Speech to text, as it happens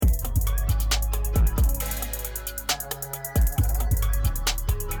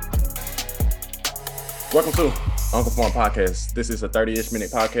Welcome to Uncle Form Podcast. This is a 30-ish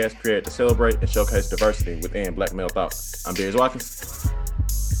minute podcast created to celebrate and showcase diversity within Black male thought. I'm Darius Watkins.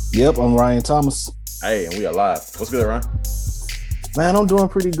 Yep, I'm Ryan Thomas. Hey, and we are live. What's good, Ryan? Man, I'm doing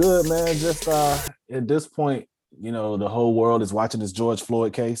pretty good, man. Just at this point, the whole world is watching this George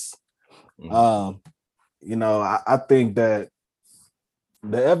Floyd case. I think that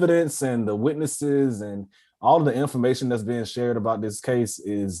the evidence and the witnesses and all of the information that's being shared about this case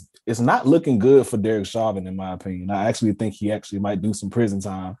it's not looking good for Derek Chauvin, in my opinion. I actually think he actually might do some prison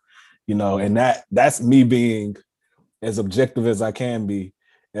time, and that's me being as objective as I can be,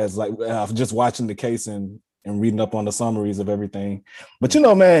 as like just watching the case and reading up on the summaries of everything. But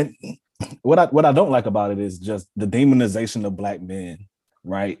man, what I don't like about it is just the demonization of Black men,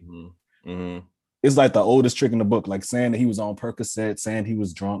 right? Mm-hmm. It's like the oldest trick in the book, like saying that he was on Percocet, saying he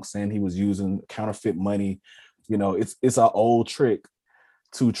was drunk, saying he was using counterfeit money. It's an old trick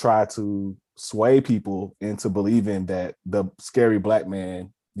to try to sway people into believing that the scary Black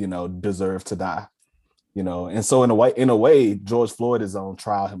man, deserved to die. And so in a way, George Floyd is on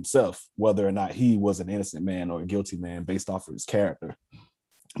trial himself, whether or not he was an innocent man or a guilty man based off of his character.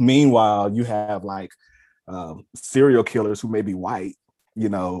 Meanwhile, you have serial killers who may be white,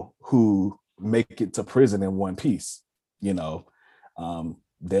 who make it to prison in one piece. They'll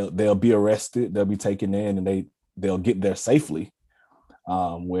be arrested, they'll be taken in, and they'll get there safely.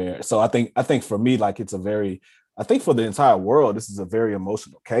 I think for me, I think for the entire world, this is a very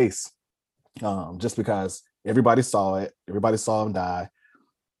emotional case. Just because everybody saw it, everybody saw him die.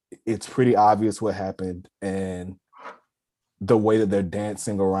 It's pretty obvious what happened, and the way that they're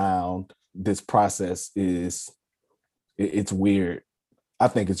dancing around this process it's weird. I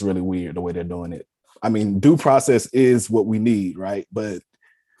think it's really weird the way they're doing it. I mean, due process is what we need, right? But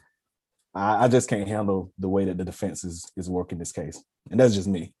I just can't handle the way that the defense is working this case, and that's just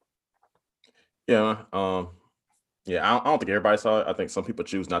me. Yeah. I don't think everybody saw it. I think some people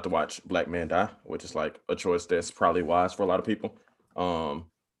choose not to watch Black men die, which is like a choice that's probably wise for a lot of people. I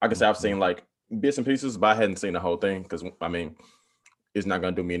can say I've seen like bits and pieces, but I hadn't seen the whole thing because I mean, it's not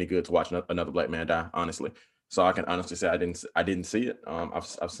going to do me any good to watch another Black man die, honestly. So I can honestly say I didn't see it.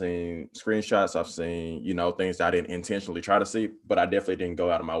 I've seen screenshots, I've seen things that I didn't intentionally try to see, but I definitely didn't go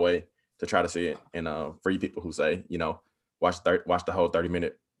out of my way to try to see it. And for you people who say watch the whole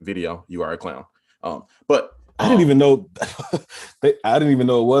 30-minute video, you are a clown. But I didn't even know. I didn't even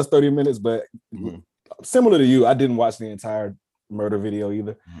know it was 30 minutes. But similar to you, I didn't watch the entire murder video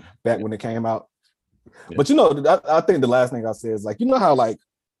either back when it came out. Yeah. But I think the last thing I said is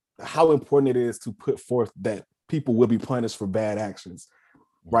how important it is to put forth that people will be punished for bad actions,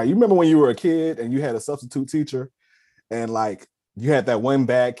 right? You remember when you were a kid and you had a substitute teacher, and you had that one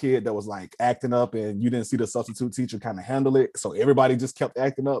bad kid that was acting up, and you didn't see the substitute teacher kind of handle it, so everybody just kept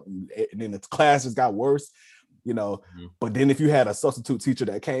acting up, and then the class just got worse. But then if you had a substitute teacher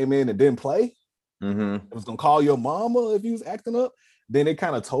that came in and didn't play, it was gonna call your mama if you was acting up, then it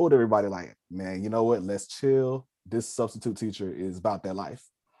kind of told everybody man, you know what, let's chill. This substitute teacher is about that life,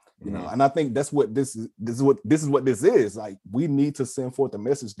 and I think that's what this is what this is. We need to send forth a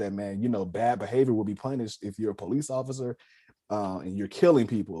message that, man, bad behavior will be punished if you're a police officer and you're killing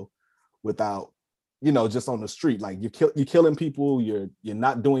people without just on the street. You're killing people, you're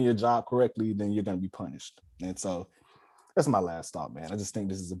not doing your job correctly, then you're going to be punished. And so that's my last thought, man. I just think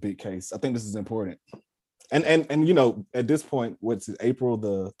this is a big case. I think this is important. And at this point, what's it, April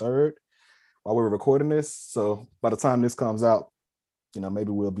the 3rd, while we're recording this. So by the time this comes out,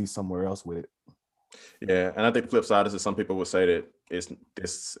 maybe we'll be somewhere else with it. Yeah, and I think the flip side is that some people would say that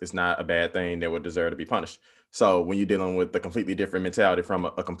this is not a bad thing that would deserve to be punished. So when you're dealing with a completely different mentality from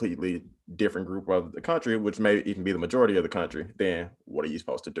a completely different group of the country, which may even be the majority of the country, then what are you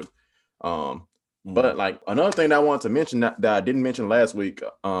supposed to do? But another thing that I wanted to mention that I didn't mention last week,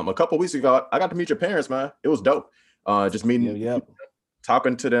 a couple of weeks ago, I got to meet your parents, man. It was dope. Just meeting,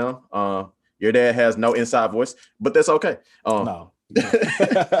 talking to them. Your dad has no inside voice, but that's okay. No.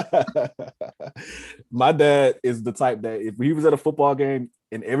 My dad is the type that if he was at a football game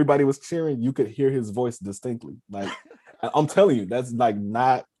and everybody was cheering, you could hear his voice distinctly. I'm telling you, that's I'm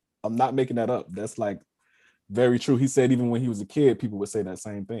not making that up. That's very true. He said even when he was a kid, people would say that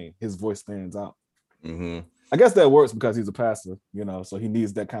same thing. His voice stands out. I guess that works because he's a pastor, so he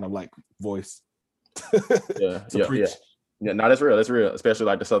needs that kind of voice to preach. Yeah, no, that's real. That's real.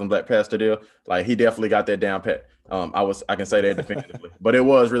 Especially the Southern Black pastor deal. He definitely got that down pat. I can say that definitively. But it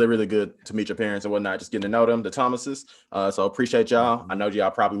was really, really good to meet your parents and whatnot, just getting to know them, the Thomases. So appreciate y'all. I know y'all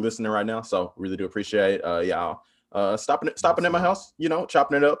probably listening right now, so really do appreciate y'all stopping at my house,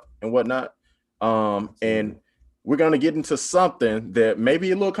 chopping it up and whatnot. And we're gonna get into something that may be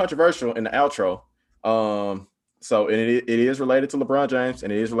a little controversial in the outro. So and it is related to LeBron James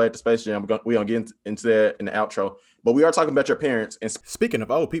and it is related to Space Jam. We're gonna get into that in the outro. But we are talking about your parents. And speaking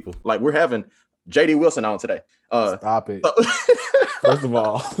of old people, like we're having JD Wilson on today. Stop it. So First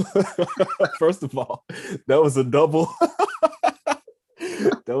of all, that was a double.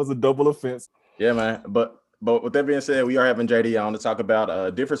 That was a double offense. Yeah, man. But with that being said, we are having JD on to talk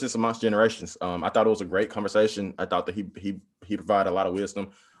about differences amongst generations. I thought it was a great conversation. I thought that he provided a lot of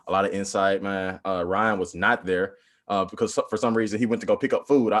wisdom, a lot of insight, man. Ryan was not there because for some reason he went to go pick up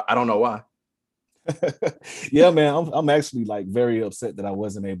food. I don't know why. Yeah, man. I'm actually like very upset that I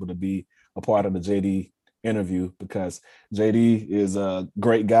wasn't able to be a part of the JD interview because JD is a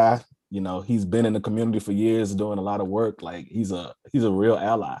great guy. You know, he's been in the community for years doing a lot of work. Like he's a real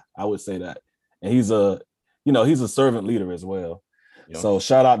ally. I would say that. And he's a servant leader as well. Yeah. So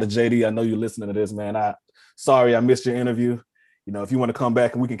shout out to JD. I know you're listening to this, man. Sorry I missed your interview. You know, if you want to come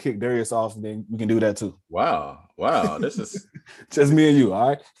back and we can kick Darius off, then we can do that too. Wow. This is just me and you. All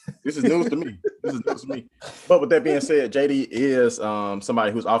right. This is news to me. But with that being said, JD is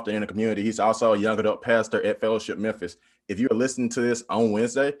somebody who's often in the community. He's also a young adult pastor at Fellowship Memphis. If you're listening to this on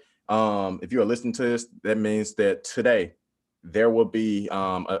Wednesday, that means that today there will be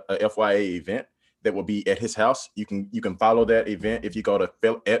a FYA event that will be at his house. You can follow that event if you go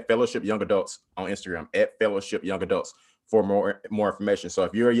to at Fellowship Young Adults on Instagram, at Fellowship Young Adults, for more information. So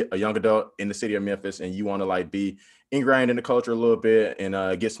if you're a young adult in the city of Memphis and you want to like be ingrained in the culture a little bit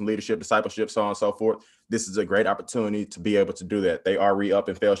and get some leadership, discipleship, so on and so forth, this is a great opportunity to be able to do that. They are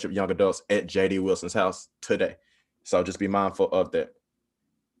re-upping Fellowship Young Adults at JD Wilson's house today. So just be mindful of that.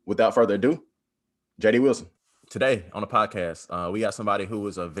 Without further ado, JD Wilson. Today on the podcast, we got somebody who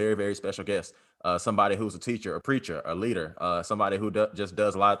is a very, very special guest. Somebody who's a teacher, a preacher, a leader, somebody who just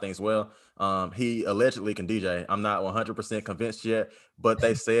does a lot of things well. He allegedly can DJ. I'm not 100% convinced yet, but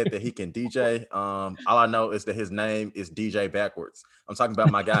they said that he can DJ. All I know is that his name is DJ backwards. I'm talking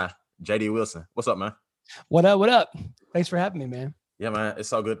about my guy, JD Wilson. What's up, man? What up? Thanks for having me, man. Yeah, man. It's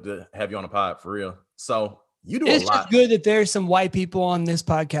so good to have you on the pod, for real. So you do it's a lot. Just good that there's some white people on this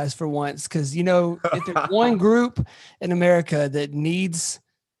podcast for once, because, you know, if there's one group in America that needs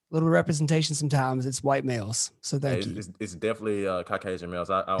little representation sometimes, it's white males. So thank you. It's definitely Caucasian males.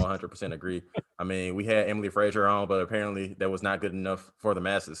 I 100% agree. I mean, we had Emily Frazier on, but apparently that was not good enough for the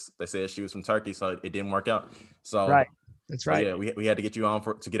masses. They said she was from Turkey, so it didn't work out. So right, that's right. Yeah, we had to get you on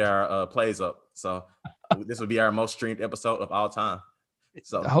to get our plays up. So this would be our most streamed episode of all time.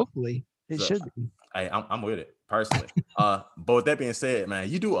 So hopefully it should be. Hey, I'm with it personally. But with that being said, man,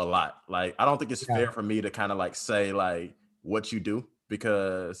 you do a lot. Like, I don't think it's fair for me to kind of like say like what you do,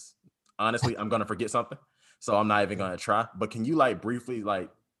 because honestly, I'm going to forget something. So I'm not even going to try. But can you like briefly like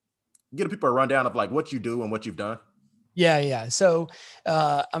give people a rundown of like what you do and what you've done? Yeah. So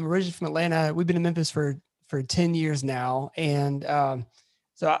I'm originally from Atlanta. We've been in Memphis for 10 years now. And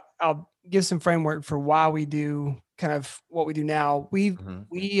so I'll give some framework for why we do kind of what we do now. We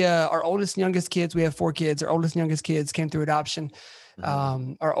our oldest and youngest kids, we have 4 kids. Our oldest and youngest kids came through adoption.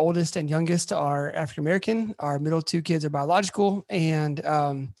 Our oldest and youngest are African-American. Our middle 2 kids are biological and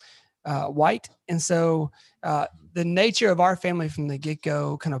white. And so the nature of our family from the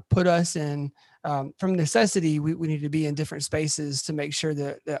get-go kind of put us in, from necessity, we needed to be in different spaces to make sure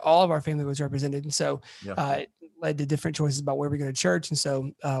that all of our family was represented. And so it led to different choices about where we go to church. And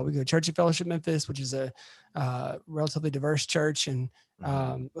so we go to church at Fellowship Memphis, which is a relatively diverse church and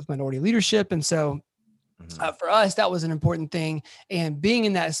with minority leadership. And so for us, that was an important thing. And being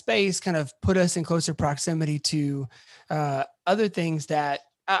in that space kind of put us in closer proximity to other things that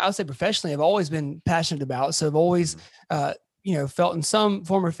I would say professionally I've always been passionate about. So I've always, felt in some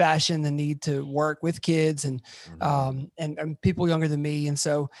form or fashion the need to work with kids and people younger than me. And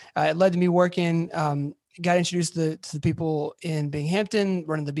so it led to me working, got introduced to the people in Binghamton,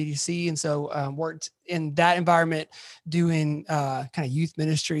 running the BDC. And so worked in that environment doing kind of youth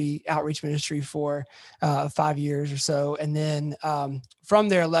ministry, outreach ministry for 5 years or so. And then from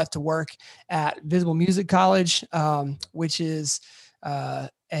there left to work at Visible Music College, which is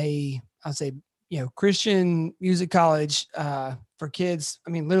Christian music college for kids. I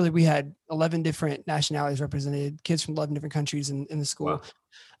mean, literally we had 11 different nationalities represented, kids from 11 different countries in the school.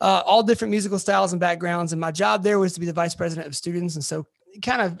 Wow. All different musical styles and backgrounds. And my job there was to be the vice president of students. And so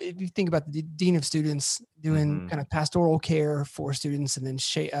kind of, if you think about the dean of students doing kind of pastoral care for students and then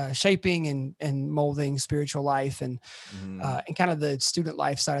shaping and molding spiritual life and kind of the student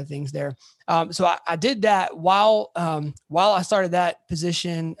life side of things there. So I did that while I started that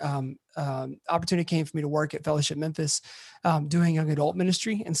position. Opportunity came for me to work at Fellowship Memphis, doing young adult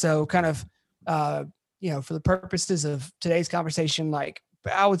ministry. And so kind of, for the purposes of today's conversation, like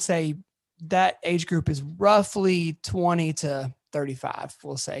I would say that age group is roughly 20 to 35,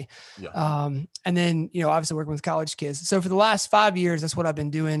 we'll say. Yeah. And then, obviously working with college kids. So for the last 5 years, that's what I've been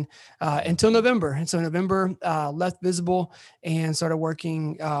doing until November. And so November, left Visible and started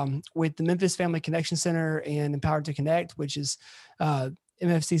working with the Memphis Family Connection Center and Empowered to Connect, which is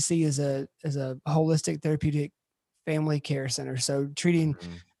MFCC is a holistic therapeutic family care center. So treating,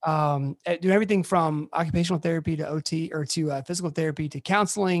 doing everything from occupational therapy to OT or to physical therapy to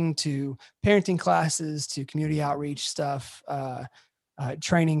counseling to parenting classes to community outreach stuff,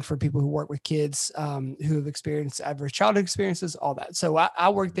 training for people who work with kids who have experienced adverse childhood experiences, all that. So I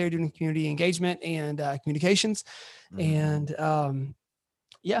work there doing community engagement and communications. And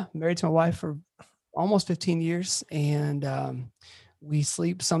married to my wife for almost 15 years. And we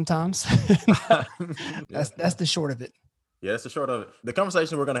sleep sometimes. That's the short of it. Yeah, that's the short of it. The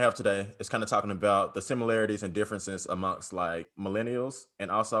conversation we're going to have today is kind of talking about the similarities and differences amongst like millennials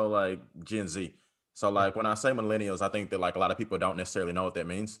and also like Gen Z. So like when I say millennials, I think that like a lot of people don't necessarily know what that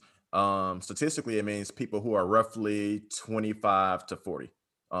means. Statistically, it means people who are roughly 25 to 40.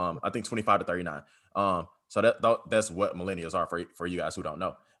 I think 25 to 39. So that's what millennials are for you guys who don't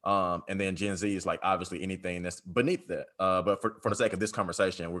know. And then Gen Z is like obviously anything that's beneath that. But for the sake of this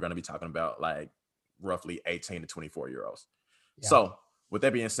conversation, we're going to be talking about like roughly 18 to 24-year-olds. Yeah. So with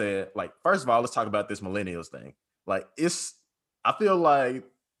that being said, like, first of all, let's talk about this millennials thing. Like I feel like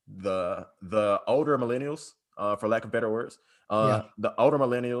the older millennials, for lack of better words, the older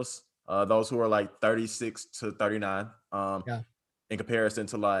millennials, those who are like 36 to 39, in comparison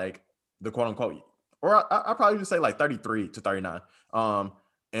to like the quote unquote, or I probably would say like 33 to 39.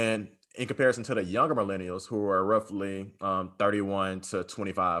 And in comparison to the younger millennials who are roughly 31 to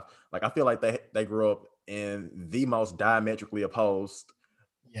 25, like I feel like they grew up in the most diametrically opposed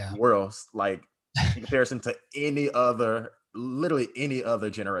worlds, like in comparison to literally any other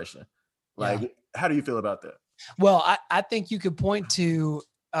generation. Like, how do you feel about that? Well, I think you could point to,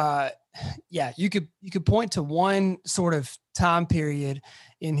 you could point to one sort of time period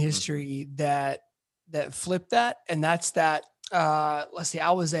in history that flipped that. And that's that, let's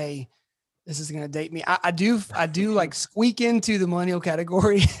see, this is going to date me. I do like squeak into the millennial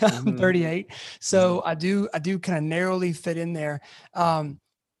category. I'm 38. So I do kind of narrowly fit in there.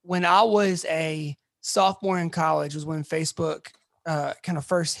 When I was a sophomore in college was when Facebook kind of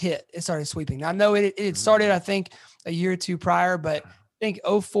first hit. It started sweeping. Now, I know it had started, I think, a year or two prior, but I think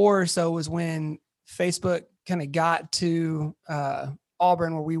 2004 or so was when Facebook kind of got to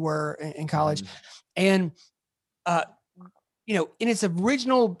Auburn, where we were in college. And, in its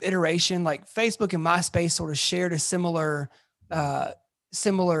original iteration, like Facebook and MySpace sort of shared a similar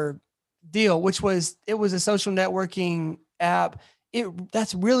deal, which was, it was a social networking app.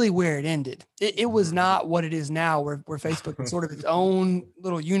 That's really where it ended. It was not what it is now, where Facebook is sort of its own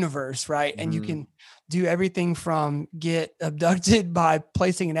little universe, right? And you can do everything from get abducted by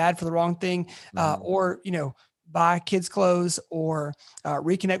placing an ad for the wrong thing, or, buy kids' clothes, or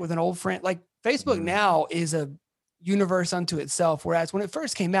reconnect with an old friend. Like Facebook now is a universe unto itself. Whereas when it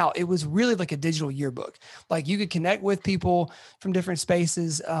first came out, it was really like a digital yearbook. Like you could connect with people from different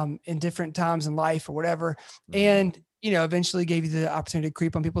spaces in different times in life or whatever. And, eventually gave you the opportunity to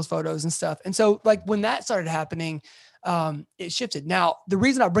creep on people's photos and stuff. And so like when that started happening, it shifted. Now, the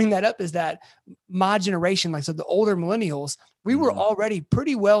reason I bring that up is that my generation, like, so the older millennials, we were already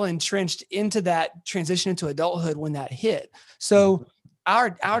pretty well entrenched into that transition into adulthood when that hit. So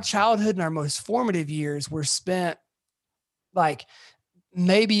our childhood and our most formative years were spent like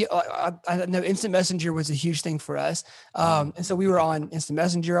maybe I know Instant Messenger was a huge thing for us. And so we were on Instant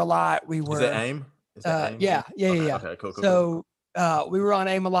Messenger a lot. We were, Is that AIM? Yeah. Okay, cool. So we were on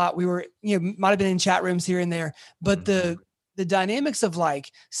AIM a lot. We were, might've been in chat rooms here and there, but the dynamics of like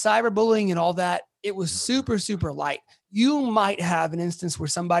cyberbullying and all that, it was super, super light. You might have an instance where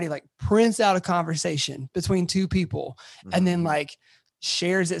somebody like prints out a conversation between two people and then like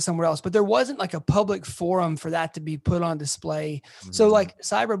shares it somewhere else, but there wasn't like a public forum for that to be put on display. So like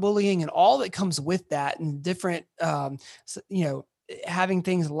cyberbullying and all that comes with that, and different, having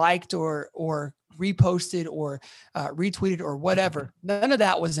things liked or reposted or retweeted or whatever, none of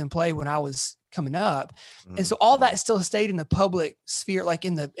that was in play when I was coming up. And so all that still stayed in the public sphere, like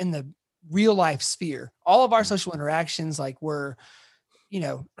in the real life sphere. All of our social interactions like were,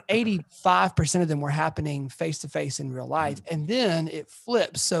 85% of them were happening face to face in real life. And then it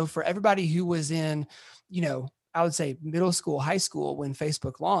flips. So for everybody who was in, I would say middle school, high school, when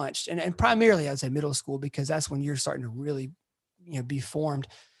Facebook launched, and primarily I would say middle school, because that's when you're starting to really, be formed.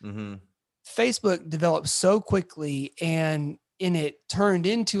 Facebook developed so quickly, and it turned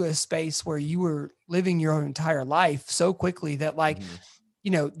into a space where you were living your entire life so quickly that like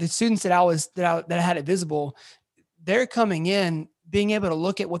the students that I had at Visible, they're coming in, being able to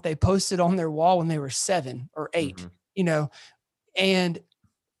look at what they posted on their wall when they were 7 or 8, and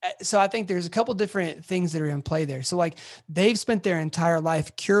so I think there's a couple different things that are in play there. So like they've spent their entire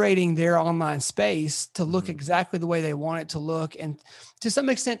life curating their online space to look exactly the way they want it to look. And to some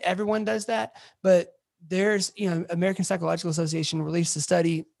extent, everyone does that, but there's, American Psychological Association released a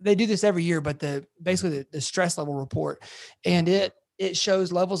study. They do this every year, but basically the stress level report, and it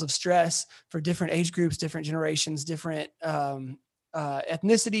shows levels of stress for different age groups, different generations, different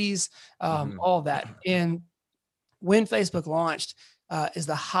ethnicities, all of that. And when Facebook launched, is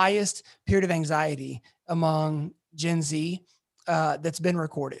the highest period of anxiety among Gen Z that's been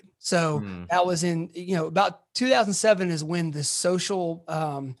recorded. So that was in, about 2007 is when the social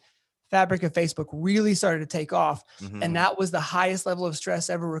fabric of Facebook really started to take off. And that was the highest level of stress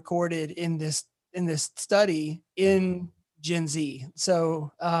ever recorded in this study in Gen Z.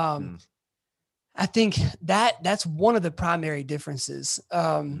 So I think that's one of the primary differences.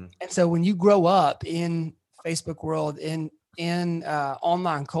 And so when you grow up in Facebook world, in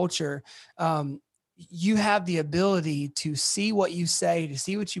online culture, you have the ability to see what you say, to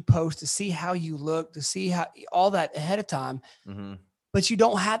see what you post, to see how you look, to see how all that ahead of time. But you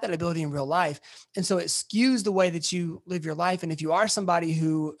don't have that ability in real life. And so it skews the way that you live your life. And if you are somebody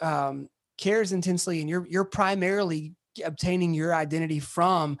who cares intensely and you're primarily obtaining your identity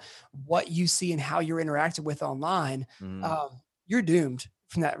from what you see and how you're interacted with online, you're doomed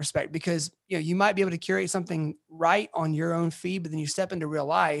from that respect, because you might be able to curate something right on your own feed, but then you step into real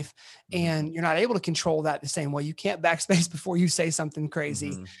life and you're not able to control that the same way. You can't backspace before you say something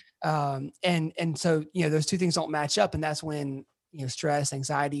crazy. And so those two things don't match up, and that's when stress,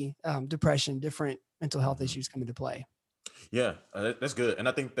 anxiety, depression, different mental health issues come into play. Yeah, that's good. And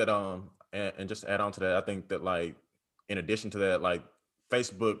I think that and just to add on to that, I think that like in addition to that, like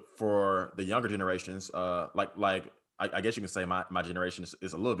Facebook for the younger generations, I guess you can say my generation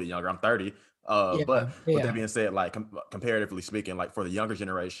is a little bit younger. I'm 30. But with that being said, like comparatively speaking, like for the younger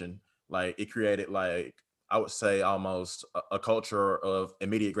generation, like it created like, I would say almost a culture of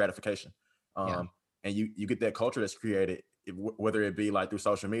immediate gratification. And you get that culture that's created, whether it be like through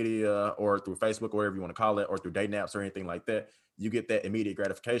social media or through Facebook or whatever you want to call it, or through dating apps or anything like that. You get that immediate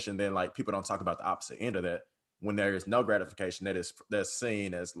gratification. Then like people don't talk about the opposite end of that. When there is no gratification, that's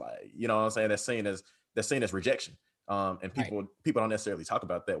seen as like, what I'm saying? That's seen as rejection. And people don't necessarily talk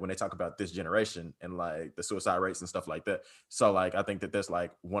about that when they talk about this generation and like the suicide rates and stuff like that. So like, I think that that's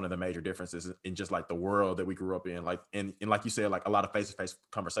like one of the major differences in just like the world that we grew up in, like, and like you said, like a lot of face-to-face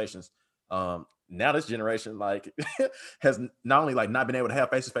conversations. Now this generation like has not only like not been able to have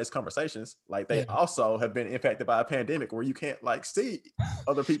face-to-face conversations, like they also have been impacted by a pandemic where you can't like see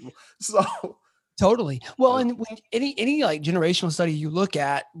other people. So totally. Well, and when any like generational study you look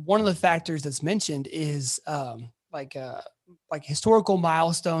at, one of the factors that's mentioned is like historical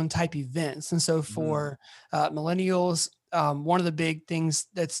milestone type events. And so for millennials, one of the big things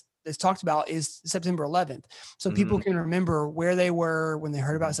that's talked about is September 11th. So people can remember where they were when they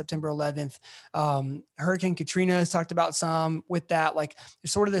heard about September 11th. Hurricane Katrina has talked about some with that. Like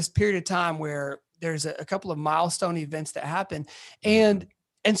there's sort of this period of time where there's a couple of milestone events that happen. And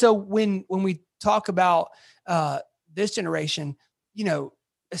so when we talk about this generation,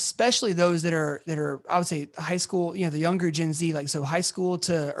 especially those that are, I would say high school, the younger Gen Z, like, so high school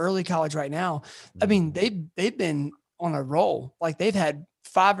to early college right now. I mean, they've been on a roll. Like they've had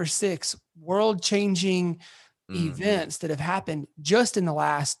 5 or 6 world changing events that have happened just in the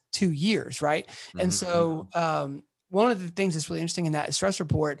last 2 years. Right. And so one of the things that's really interesting in that stress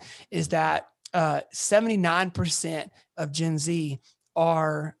report is that 79% of Gen Z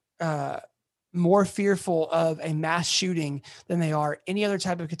are more fearful of a mass shooting than they are any other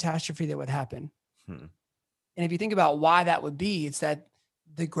type of catastrophe that would happen. And if you think about why that would be, it's that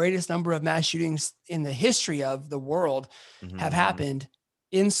the greatest number of mass shootings in the history of the world have happened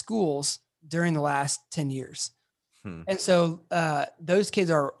in schools during the last 10 years. And so those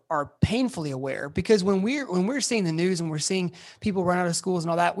kids are painfully aware, because when we're seeing the news and we're seeing people run out of schools and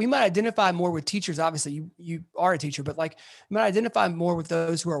all that, we might identify more with teachers. Obviously you are a teacher, but like you might identify more with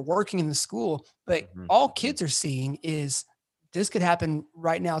those who are working in the school, but all kids are seeing is this could happen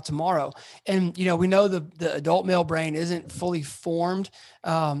right now, tomorrow. And, we know the adult male brain isn't fully formed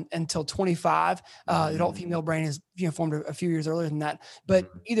until 25. The adult female brain is formed a few years earlier than that. But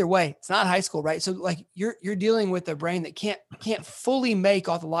either way, it's not high school, right? So like you're dealing with a brain that can't fully make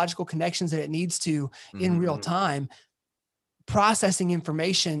all the logical connections that it needs to in real time. processing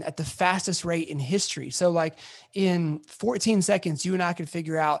information at the fastest rate in history. So like in 14 seconds, you and I could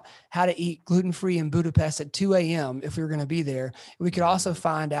figure out how to eat gluten-free in Budapest at 2 a.m. if we were going to be there. We could also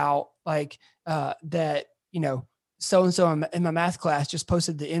find out like that, so-and-so in my math class just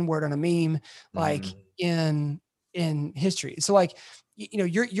posted the N-word on a meme, like in history. So like,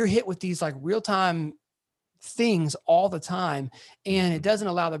 you're hit with these like real-time things all the time, and it doesn't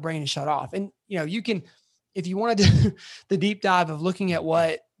allow the brain to shut off. And, you can, if you want to do the deep dive of looking at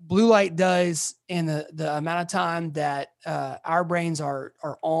what blue light does and the amount of time that our brains are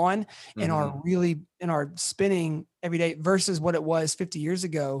on and are really and are spinning every day versus what it was 50 years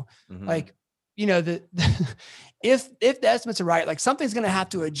ago, like, if the estimates are right, like something's going to have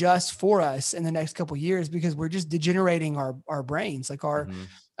to adjust for us in the next couple of years, because we're just degenerating our brains, like our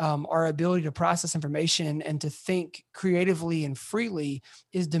ability to process information and to think creatively and freely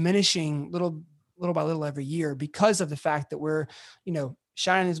is diminishing little by little every year, because of the fact that we're,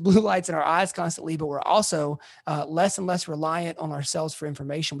 shining these blue lights in our eyes constantly, but we're also less and less reliant on ourselves for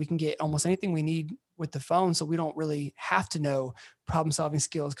information. We can get almost anything we need with the phone, so we don't really have to know problem solving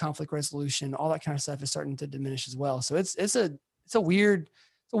skills, conflict resolution, all that kind of stuff is starting to diminish as well. So it's a weird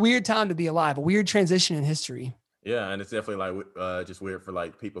time to be alive, a weird transition in history. Yeah, and it's definitely like just weird for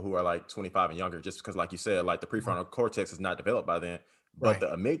like people who are like 25 and younger, just because, like you said, like the prefrontal cortex is not developed by then, but the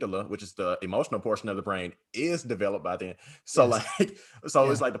amygdala, which is the emotional portion of the brain, is developed by then. So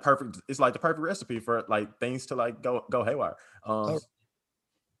it's like the perfect recipe for like things to like go haywire.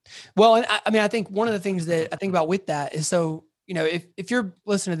 Well, and I mean, I think one of the things that I think about with that is, so, if you're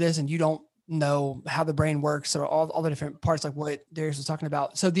listening to this and you don't know how the brain works or all the different parts, like what Darius was talking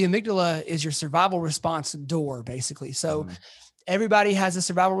about. So the amygdala is your survival response door, basically. So everybody has a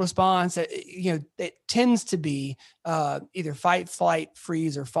survival response that, it tends to be either fight, flight,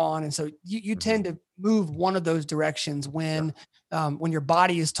 freeze, or fawn. And so you tend to move one of those directions when your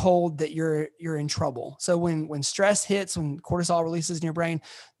body is told that you're in trouble. So when stress hits, when cortisol releases in your brain,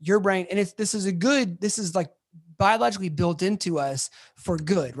 and this is like biologically built into us for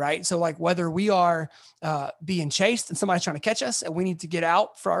good, right? So like whether we are being chased and somebody's trying to catch us and we need to get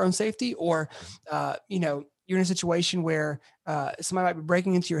out for our own safety, or you're in a situation where somebody might be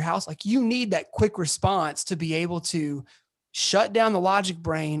breaking into your house, like you need that quick response to be able to shut down the logic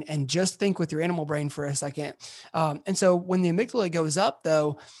brain and just think with your animal brain for a second. And so when the amygdala goes up,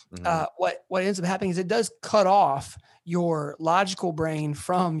 though, what ends up happening is it does cut off your logical brain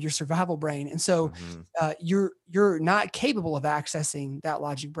from your survival brain. And so you're not capable of accessing that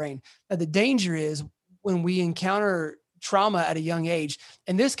logic brain. Now, the danger is when we encounter trauma at a young age,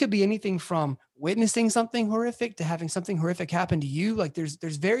 and this could be anything from witnessing something horrific to having something horrific happen to you. Like there's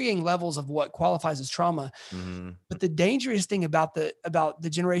varying levels of what qualifies as trauma. But the dangerous thing about the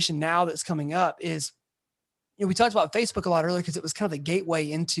generation now that's coming up is, we talked about Facebook a lot earlier because it was kind of the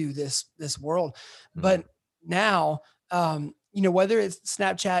gateway into this world. But now, whether it's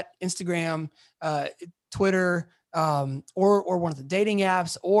Snapchat, Instagram, Twitter, or one of the dating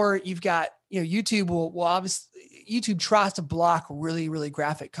apps, or you've got, YouTube will obviously, YouTube tries to block really, really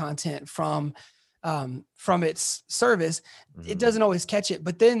graphic content from its service. It doesn't always catch it,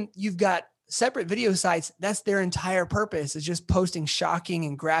 but then you've got separate video sites. That's their entire purpose, is just posting shocking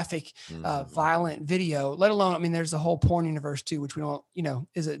and graphic, violent video, let alone, I mean, there's the whole porn universe too, which we don't,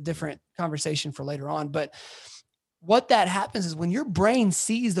 is a different conversation for later on. But what that happens is when your brain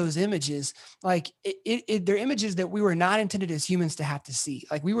sees those images, like they're images that we were not intended as humans to have to see.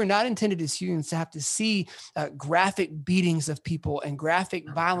 Like we were not intended as humans to have to see graphic beatings of people and graphic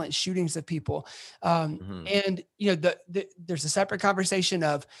violent shootings of people. And, there's a separate conversation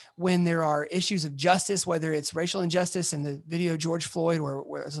of when there are issues of justice, whether it's racial injustice in the video George Floyd, or it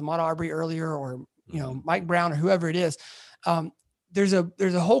was Ahmaud Arbery earlier, or, Mike Brown, or whoever it is. There's a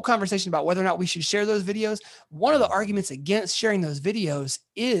whole conversation about whether or not we should share those videos. One of the arguments against sharing those videos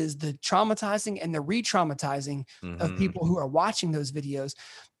is the traumatizing and the re-traumatizing of people who are watching those videos.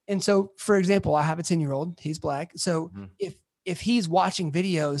 And so, for example, I have a 10-year-old, he's Black. So if he's watching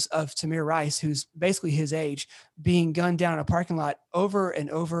videos of Tamir Rice, who's basically his age, being gunned down in a parking lot over and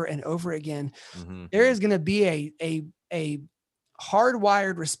over and over again, there is going to be a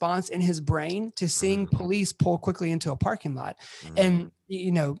hardwired response in his brain to seeing police pull quickly into a parking lot. And,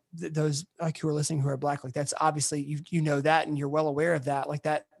 those like who are listening who are Black, like that's obviously, that, and you're well aware of that, like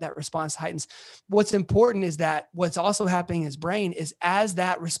that response heightens. What's important is that what's also happening in his brain is, as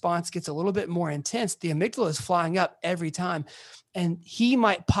that response gets a little bit more intense, the amygdala is flying up every time. And he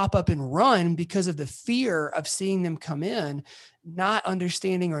might pop up and run because of the fear of seeing them come in. not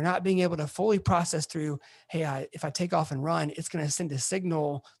understanding or not being able to fully process through, hey, if I take off and run, it's going to send a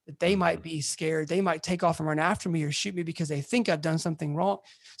signal that they might be scared. They might take off and run after me or shoot me because they think I've done something wrong.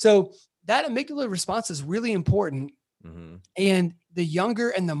 So that amygdala response is really important. And the younger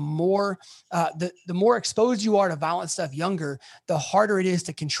and the more exposed you are to violent stuff younger, the harder it is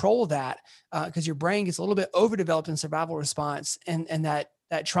to control that, because your brain gets a little bit overdeveloped in survival response, and that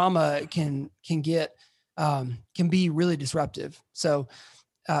trauma can be really disruptive. So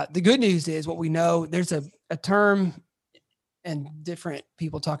the good news is, what we know, there's a term, and different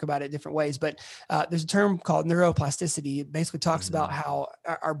people talk about it different ways, but there's a term called neuroplasticity. It basically talks about how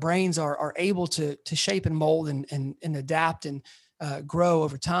our brains are able to shape and mold and adapt and grow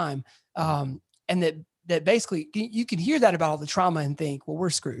over time. And that basically, you can hear that about all the trauma and think, well, we're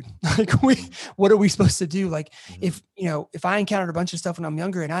screwed. Like, what are we supposed to do? Like, if I encountered a bunch of stuff when I'm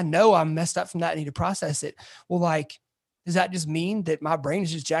younger and I know I'm messed up from that, I need to process it. Well, like, does that just mean that my brain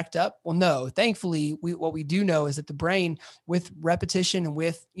is just jacked up? Well, no. Thankfully, what we do know is that the brain, with repetition and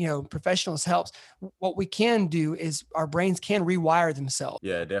with professionals' helps, what we can do is our brains can rewire themselves.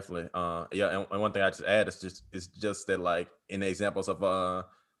 Yeah, definitely. And one thing I just add is just that, like, in the examples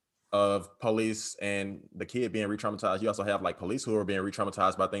of police and the kid being re-traumatized, you also have like police who are being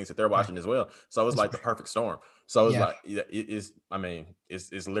re-traumatized by things that they're watching as well. So it's like the perfect storm. So it's like,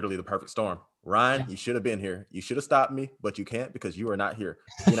 it's literally the perfect storm. Ryan, you should have been here. You should have stopped me, but you can't because you are not here.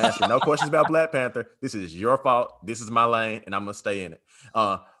 You're not asking no questions about Black Panther. This is your fault. This is my lane, and I'm gonna stay in it.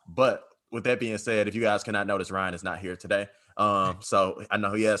 But with that being said, if you guys cannot notice, Ryan is not here today. So I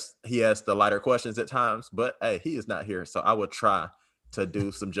know he has the lighter questions at times, but hey, he is not here. So I will try to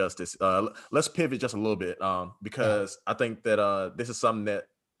do some justice. Let's pivot just a little bit, because I think that this is something that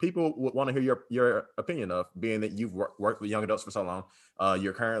people would want to hear your opinion of, being that you've worked with young adults for so long.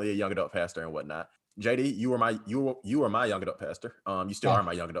 You're currently a young adult pastor and whatnot. JD, you were my young adult pastor. You still are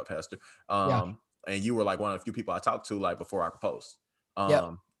my young adult pastor. And you were like one of the few people I talked to like before I proposed.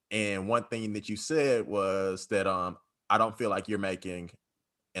 And one thing that you said was that I don't feel like you're making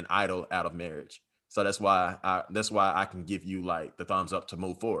an idol out of marriage. So that's why I can give you like the thumbs up to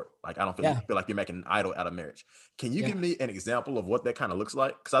move forward. Like, I don't feel like you're making an idol out of marriage. Can you give me an example of what that kind of looks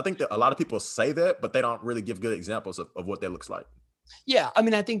like? Because I think that a lot of people say that, but they don't really give good examples of what that looks like. Yeah. I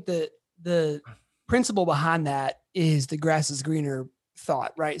mean, I think the principle behind that is the grass is greener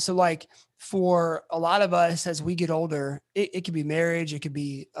thought, right? So like, for a lot of us, as we get older, it could be marriage, it could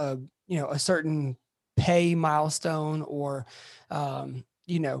be a certain pay milestone, or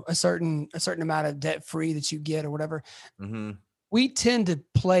a certain amount of debt free that you get or whatever. We tend to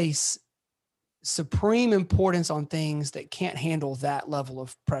place supreme importance on things that can't handle that level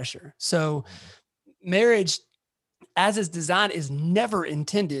of pressure. So marriage, as it's designed, is never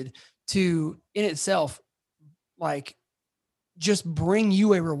intended to in itself, like, just bring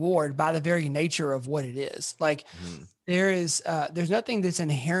you a reward by the very nature of what it is. Like, there's nothing that's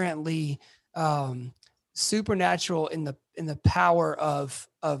inherently supernatural in the power of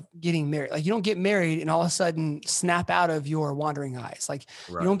getting married. Like, you don't get married and all of a sudden snap out of your wandering eyes. Like,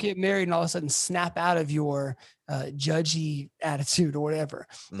 you don't get married and all of a sudden snap out of your judgy attitude or whatever.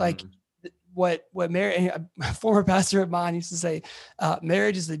 Like, what marriage, a former pastor of mine used to say,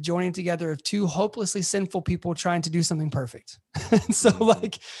 marriage is the joining together of two hopelessly sinful people trying to do something perfect.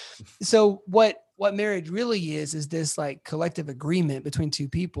 So what marriage really is this like collective agreement between two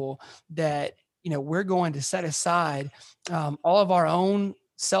people that, we're going to set aside all of our own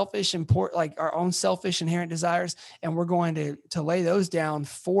selfish our own selfish inherent desires, and we're going to lay those down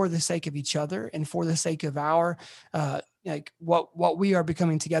for the sake of each other and for the sake of our like what we are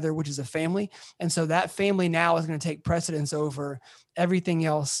becoming together, which is a family. And so that family now is going to take precedence over everything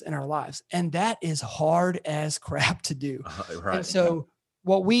else in our lives, and that is hard as crap to do. Right. And so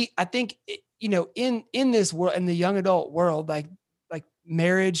I think in this world, in the young adult world, like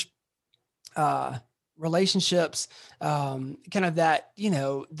marriage, relationships, kind of that,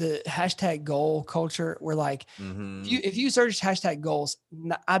 the hashtag goal culture, where like, if you search hashtag goals,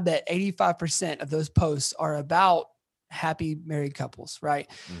 I bet 85% of those posts are about happy married couples, right?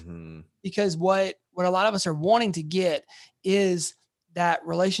 Because what a lot of us are wanting to get is that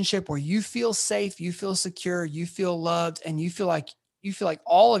relationship where you feel safe, you feel secure, you feel loved, and you feel like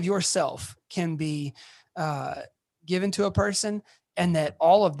all of yourself can be given to a person, and that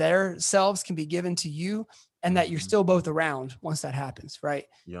all of their selves can be given to you, and that you're still both around once that happens, right?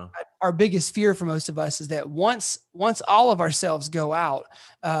 Yeah. Our biggest fear for most of us is that once all of ourselves go out,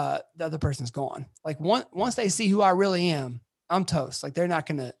 the other person's gone. Like, once they see who I really am, I'm toast. Like, they're not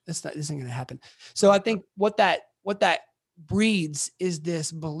gonna. This isn't gonna happen. So I think what that breeds is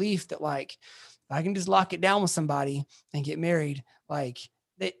this belief that, like, I can just lock it down with somebody and get married, like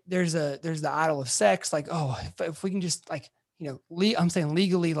there's the idol of sex. Like, oh, if we can just like, I'm saying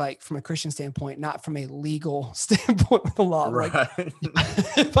legally, like from a Christian standpoint, not from a legal standpoint with the law. Right. Like,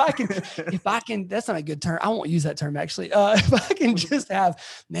 if I can, that's not a good term. I won't use that term actually. If I can just have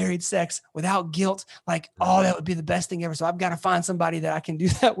married sex without guilt, like, oh, that would be the best thing ever. So I've got to find somebody that I can do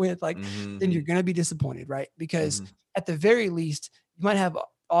that with. Like, then you're going to be disappointed, right? Because at the very least, you might have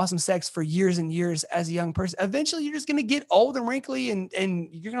awesome sex for years and years as a young person. Eventually you're just going to get old and wrinkly and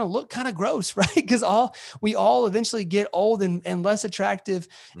you're going to look kind of gross, right? Because we all eventually get old and less attractive,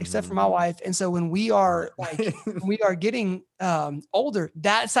 except for my wife. And so when we are when we are getting older,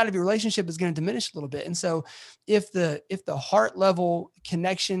 that side of your relationship is going to diminish a little bit. And so if the heart level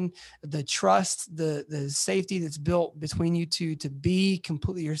connection, the trust, the safety that's built between you two to be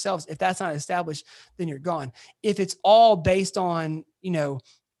completely yourselves, if that's not established, then you're gone. If it's all based on, if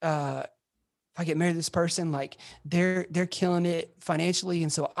I get married to this person, like they're killing it financially.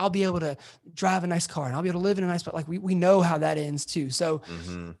 And so I'll be able to drive a nice car and I'll be able to live in a nice spot. Like we know how that ends too. So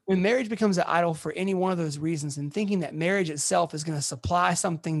when marriage becomes an idol for any one of those reasons and thinking that marriage itself is going to supply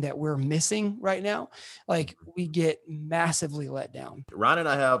something that we're missing right now, like we get massively let down. Ryan and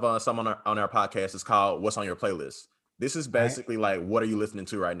I have some on our podcast. It's called What's on Your Playlist. This is basically like, what are you listening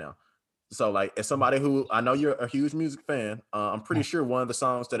to right now? So like, as somebody who, I know you're a huge music fan, I'm pretty sure one of the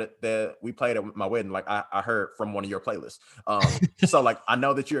songs that we played at my wedding, like I heard from one of your playlists. So like, I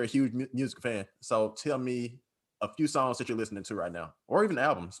know that you're a huge music fan. So tell me a few songs that you're listening to right now, or even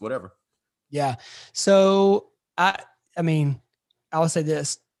albums, whatever. Yeah. So I mean, I will say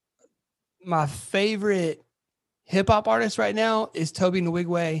this. My favorite hip hop artist right now is Toby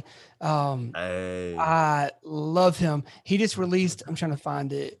Nwigwe. I love him. He just released, I'm trying to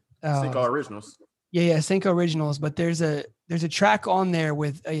find it. Cinco Originals. Yeah, Cinco Originals. But there's a track on there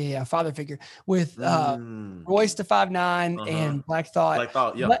with Father Figure with Royce da 5'9" and Black Thought. Black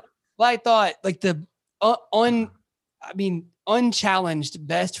Thought, yeah. Black Thought, like the unchallenged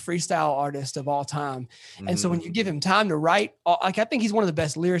best freestyle artist of all time. And so when you give him time to write, like I think he's one of the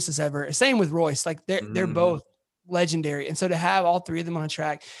best lyricists ever. Same with Royce. Like they're both legendary. And so to have all three of them on a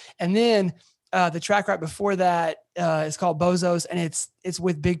track, and then the track right before that is called Bozos, and it's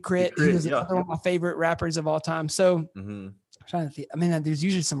with Big Crit, who is one of my favorite rappers of all time. So I'm trying to think. I mean, there's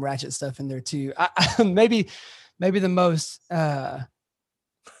usually some ratchet stuff in there too. Maybe the most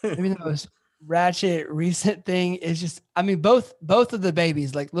ratchet recent thing is just, I mean, both of the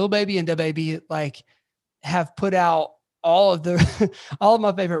babies, like Lil Baby and DaBaby, like have put out all of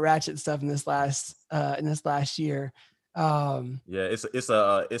my favorite ratchet stuff in this last year. It's an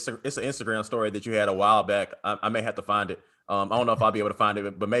Instagram story that you had a while back. I may have to find it. I don't know if I'll be able to find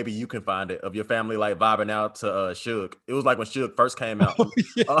it, but maybe you can find it, of your family like vibing out to Suge. It was like when Suge first came out.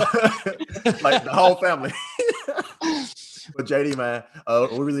 Like the whole family. But JD, man,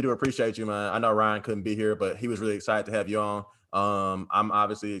 we really do appreciate you, man. I know Ryan couldn't be here, but he was really excited to have you on. I'm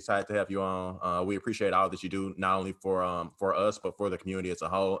obviously excited to have you on. We appreciate all that you do, not only for us, but for the community as a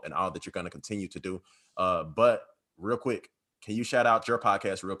whole, and all that you're going to continue to do. But real quick, can you shout out your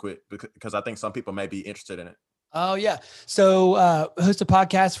podcast real quick? Because I think some people may be interested in it. Oh yeah. So host a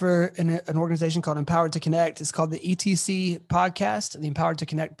podcast for an organization called Empowered to Connect. It's called the ETC podcast, the Empowered to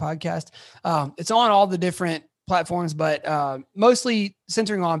Connect podcast. It's on all the different platforms, but mostly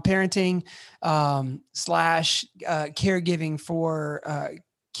centering on parenting / caregiving for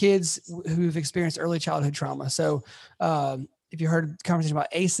kids who've experienced early childhood trauma. So if you heard a conversation about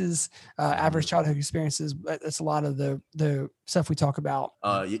ACEs, average childhood experiences, that's a lot of the stuff we talk about.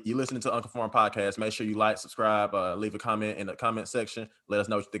 You listening to Unconformed Podcast, make sure you like, subscribe, leave a comment in the comment section. Let us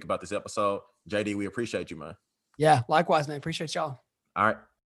know what you think about this episode. JD, we appreciate you, man. Yeah, likewise, man. Appreciate y'all. All right.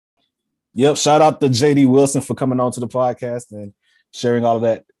 Yep. Shout out to JD Wilson for coming on to the podcast and sharing all of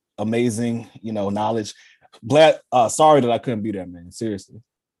that amazing, knowledge. Glad, sorry that I couldn't be there, man. Seriously.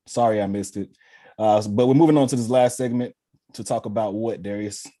 Sorry I missed it. But we're moving on to this last segment to talk about what,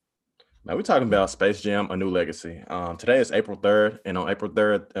 Darius? Now we're talking about Space Jam: A New Legacy. Today is April 3rd, and on April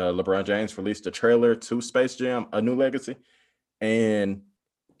 3rd, LeBron James released a trailer to Space Jam: A New Legacy, and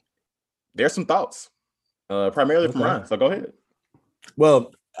there's some thoughts, primarily from Ryan. So go ahead.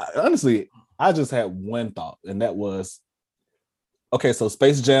 Well, honestly, I just had one thought, and that was, okay, so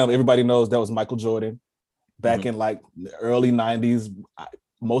Space Jam, everybody knows that was Michael Jordan back in like the early 90s.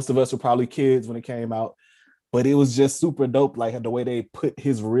 Most of us were probably kids when it came out. But it was just super dope, like the way they put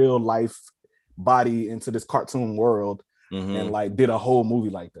his real life body into this cartoon world and like did a whole movie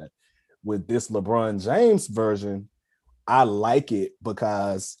like that. With this LeBron James version, I like it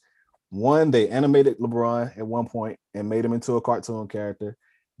because one, they animated LeBron at one point and made him into a cartoon character.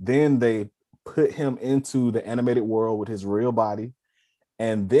 Then they put him into the animated world with his real body.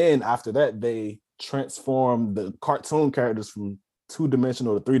 And then after that, they transformed the cartoon characters from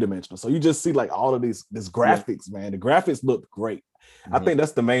 2-dimensional to 3-dimensional. So you just see like all of this graphics, man. The graphics look great. I think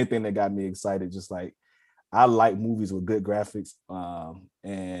that's the main thing that got me excited. Just like, I like movies with good graphics.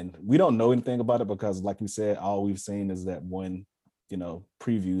 And we don't know anything about it because, like we said, all we've seen is that one,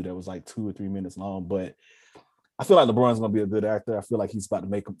 preview that was like 2 or 3 minutes long. But I feel like LeBron's gonna be a good actor. I feel like he's about to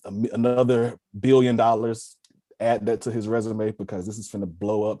make another $1 billion, add that to his resume, because this is gonna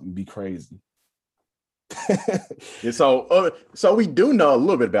blow up and be crazy. Yeah, so we do know a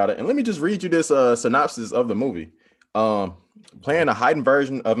little bit about it, and let me just read you this synopsis of the movie. Playing a heightened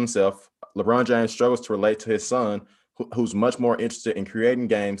version of himself, LeBron James struggles to relate to his son, who's much more interested in creating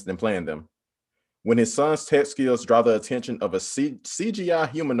games than playing them. When his son's tech skills draw the attention of a CGI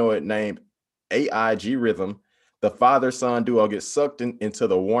humanoid named AIG Rhythm, the father-son duo gets sucked into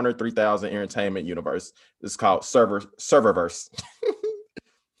the Warner 3000 Entertainment universe. It's called Serververse.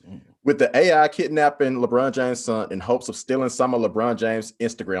 With the AI kidnapping LeBron James' son in hopes of stealing some of LeBron James'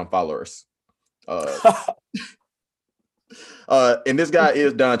 Instagram followers. And this guy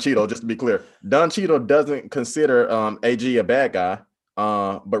is Don Cheadle, just to be clear. Don Cheadle doesn't consider AG a bad guy,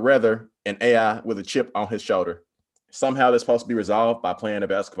 but rather an AI with a chip on his shoulder. Somehow that's supposed to be resolved by playing a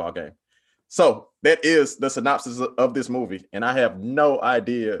basketball game. So that is the synopsis of this movie, and I have no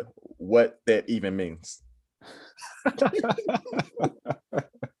idea what that even means.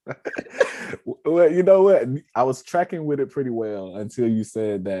 Well, you know what? I was tracking with it pretty well until you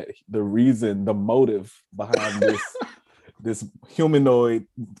said that the motive behind this humanoid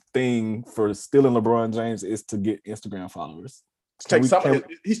thing for stealing LeBron James is to get Instagram followers. He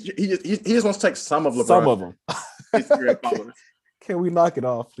just wants to take some of LeBron. Some of them. Instagram followers. Can we knock it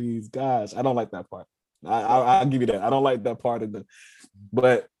off, please? Gosh, I don't like that part. I'll give you that. I don't like that part of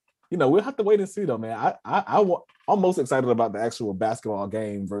but we'll have to wait and see though, man. I'm most excited about the actual basketball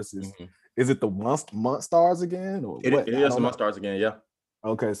game versus is it the Monstars again? Or it is the Monstars again, yeah.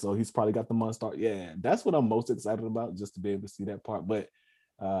 Okay, so he's probably got the Monster. Yeah, that's what I'm most excited about, just to be able to see that part. But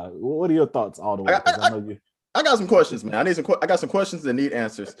what are your thoughts all the way? I got some questions, man. I got some questions that need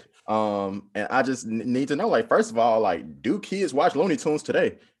answers. And I just need to know, like, first of all, like, do kids watch Looney Tunes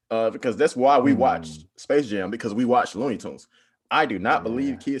today? Because that's why we watched Space Jam, because we watched Looney Tunes. I do not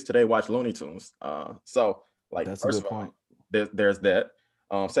believe kids today watch Looney Tunes. So, like, that's first a good point. There's that.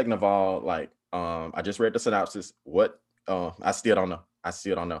 Second of all, like, I just read the synopsis. I still don't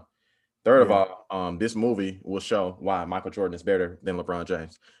know. Third of all, this movie will show why Michael Jordan is better than LeBron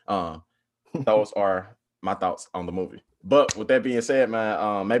James. Those are my thoughts on the movie. But with that being said,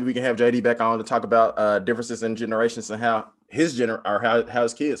 man, maybe we can have JD back on to talk about differences in generations and how how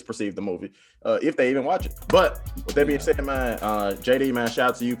his kids perceive the movie, if they even watch it. But with that being said, man, JD, man,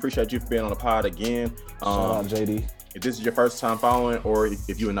 shout out to you. Appreciate you for being on the pod again. Shout out, JD. If this is your first time following, or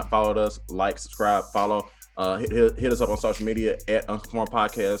if you have not followed us, like, subscribe, follow. Hit us up on social media at Unconformed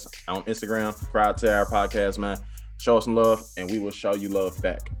Podcast on Instagram. Subscribe to our podcast, man. Show us some love, and we will show you love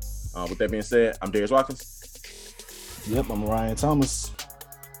back. With that being said, I'm Darius Watkins. Yep, I'm Ryan Thomas.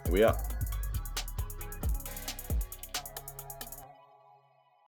 We out.